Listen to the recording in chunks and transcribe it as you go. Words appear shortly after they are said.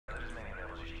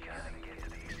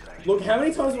Look, how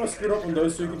many times have I screwed up on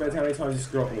those two compared to how many times you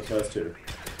screwed up on the first two?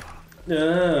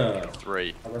 No.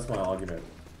 3. That's my argument.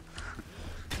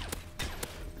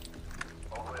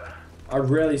 I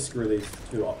rarely screw these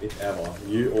two up, if ever.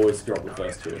 You always screw up the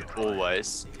first two.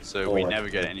 Always. So we never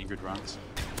get any good runs.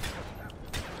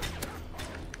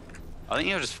 I think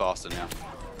you're just faster now.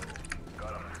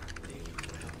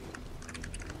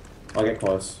 I'll get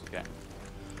close. Okay.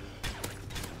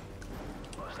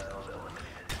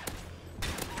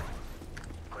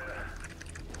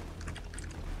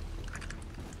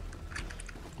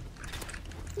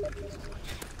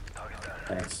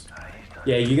 Thanks.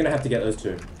 Yeah, you're gonna have to get those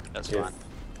two. That's fine.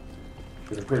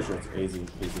 Because I'm pretty sure it's easy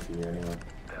for you anyway.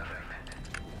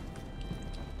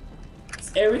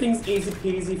 Everything's easy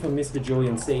peasy for Mr.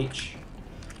 Julian Seach.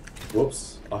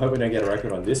 Whoops. I hope we don't get a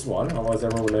record on this one, otherwise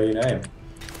everyone will know your name.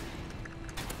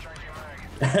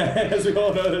 As we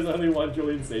all know, there's only one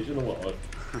Julian Seach in the world.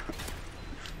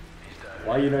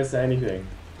 Why you don't say anything?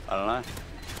 I don't know.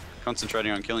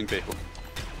 Concentrating on killing people.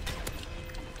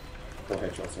 4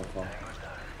 headshots so far.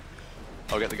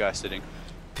 I'll get the guy sitting.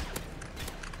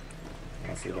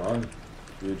 Nicely done.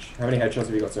 Huge. How many headshots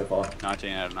have you got so far?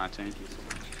 19 out of 19.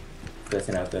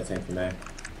 13 out of 13 for me.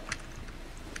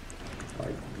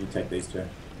 Alright, you take these two.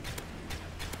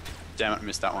 Damn it, I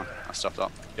missed that one. I stuffed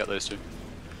up. Got those two.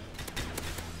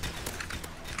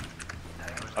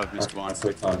 I've missed one.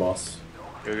 Sweet time, boss.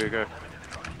 Go, go, go.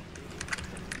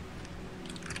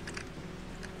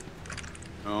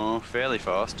 Oh, fairly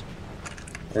fast.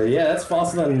 Yeah, that's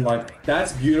faster than, like,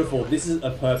 that's beautiful. This is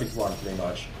a perfect one, pretty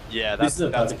much. Yeah, that's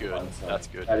good. One, so That's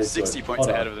good. that is 60 good. points Hold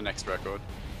ahead on. of the next record.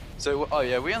 So, oh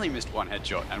yeah, we only missed one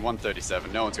headshot and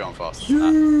 137. No one's going faster.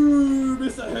 You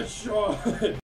missed a headshot!